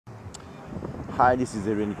Hi, this is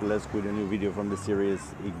Adrian Niculescu with a new video from the series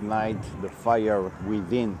Ignite the Fire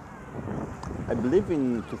Within. I believe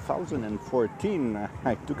in 2014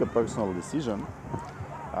 I took a personal decision,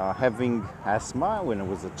 having asthma when I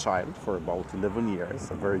was a child for about 11 years,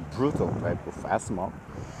 a very brutal type of asthma.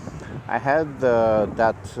 I had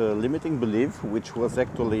that limiting belief, which was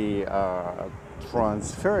actually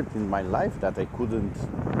transferred in my life, that I couldn't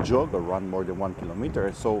jog or run more than 1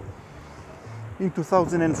 kilometer. So in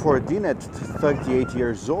 2014, at 38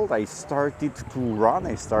 years old, I started to run,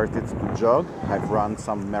 I started to jog. I've run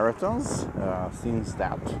some marathons since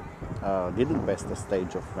that. Didn't pass the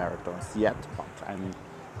stage of marathons yet, but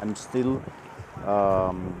I'm still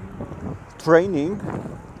training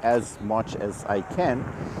as much as I can.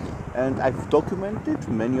 And I've documented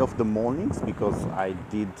many of the mornings, because I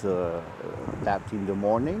did that in the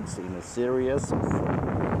mornings in a series of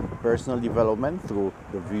personal development through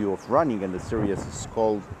the view of running, and the series is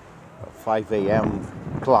called 5 a.m.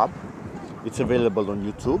 Club. It's available on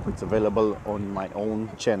YouTube, it's available on my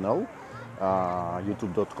own channel,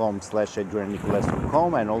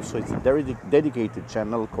 youtube.com/adrianniculescu.com, and also it's a dedicated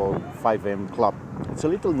channel called 5 a.m. Club. It's a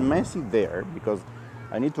little messy there because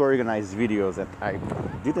I need to organize videos and I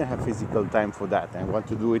didn't have physical time for that. I want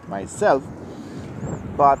to do it myself.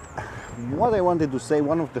 But what I wanted to say,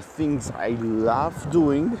 one of the things I love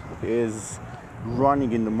doing is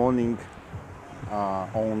running in the morning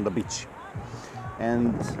on the beach.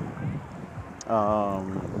 And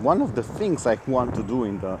one of the things I want to do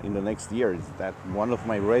in the next year is that one of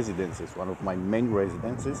my main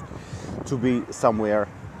residences, to be somewhere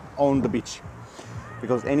on the beach.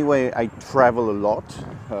 Because anyway, I travel a lot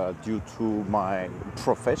due to my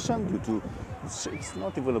profession, it's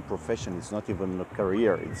not even a profession, it's not even a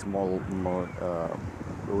career, it's more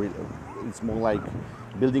like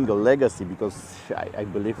building a legacy, because I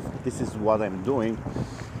believe this is what I'm doing.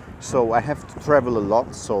 So I have to travel a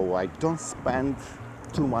lot, so I don't spend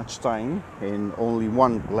too much time in only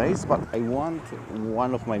one place, but I want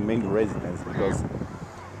one of my main residences, because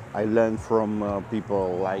I learned from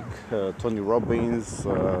people like Tony Robbins,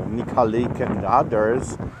 Nick Halik, and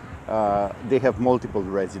others. They have multiple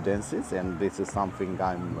residences, and this is something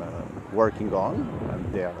I'm working on,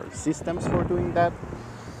 and there are systems for doing that.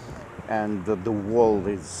 And the world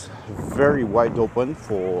is very wide open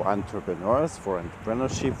for entrepreneurs, for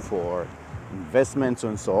entrepreneurship, for investments,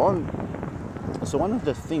 and so on. So one of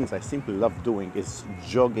the things I simply love doing is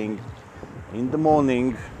jogging in the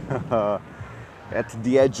morning at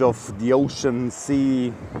the edge of the ocean,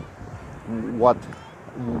 sea,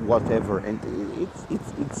 whatever. And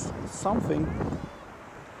it's something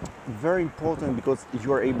very important, because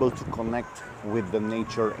you are able to connect with the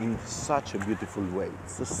nature in such a beautiful way.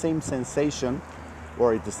 It's the same sensation,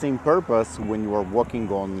 or it's the same purpose when you are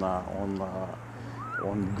walking on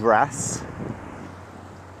grass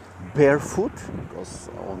barefoot, because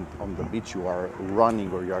on the beach you are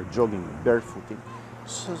running or you are jogging barefooting.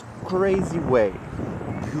 It's a crazy way,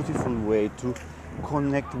 beautiful way to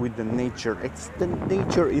connect with the nature. The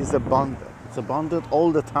nature is abundant. It's abundant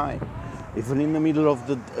all the time. Even in the middle of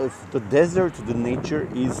the desert, the nature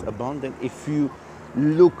is abundant. If you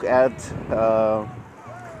look at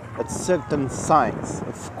certain signs,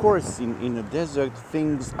 of course, in a desert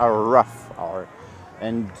things are rough,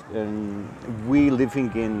 and we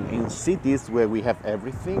living in cities where we have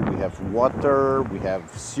everything. We have water, we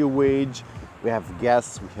have sewage, we have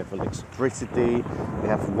gas, we have electricity, we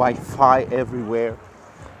have Wi-Fi everywhere.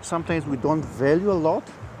 Sometimes we don't value a lot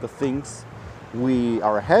the things we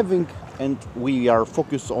are having, and we are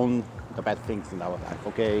focused on the bad things in our life,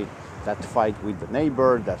 okay? That fight with the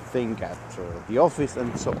neighbor, that thing at the office,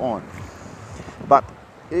 and so on. But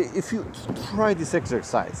if you try this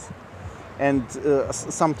exercise, and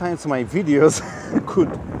sometimes my videos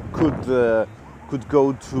could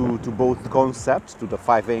go to both concepts, to the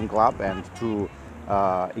 5 a.m. Club and to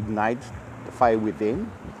Ignite the Fire Within,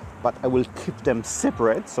 but I will keep them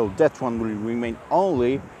separate, so that one will remain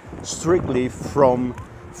only strictly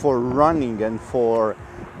for running and for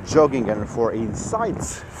jogging and for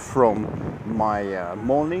insights from my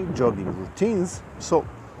morning jogging routines. So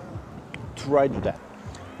try to do that.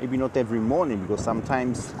 Maybe not every morning, because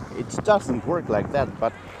sometimes it doesn't work like that,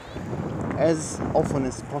 but as often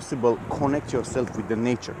as possible, connect yourself with the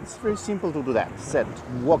nature. It's very simple to do that.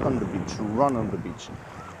 Walk on the beach, run on the beach,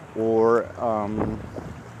 or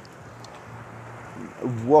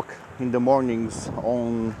walk in the mornings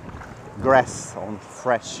on grass, on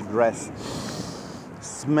fresh grass.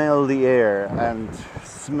 Smell the air and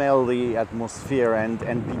smell the atmosphere, and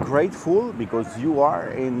be grateful, because you are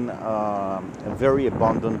in a very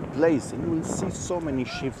abundant place, and you will see so many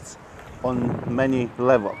shifts on many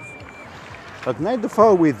levels. But Ignite the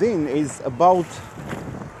Fire Within is about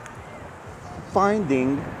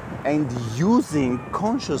finding and using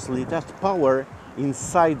consciously that power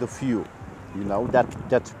inside of you. You know,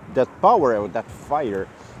 that power or that fire.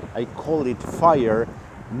 I call it fire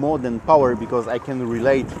more than power because I can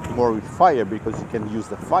relate more with fire, because you can use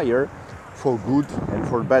the fire for good and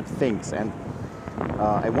for bad things. And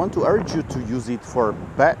I want to urge you to use it for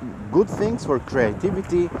good things, for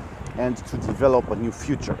creativity, and to develop a new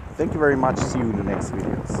future. Thank you very much. See you in the next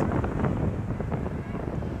videos.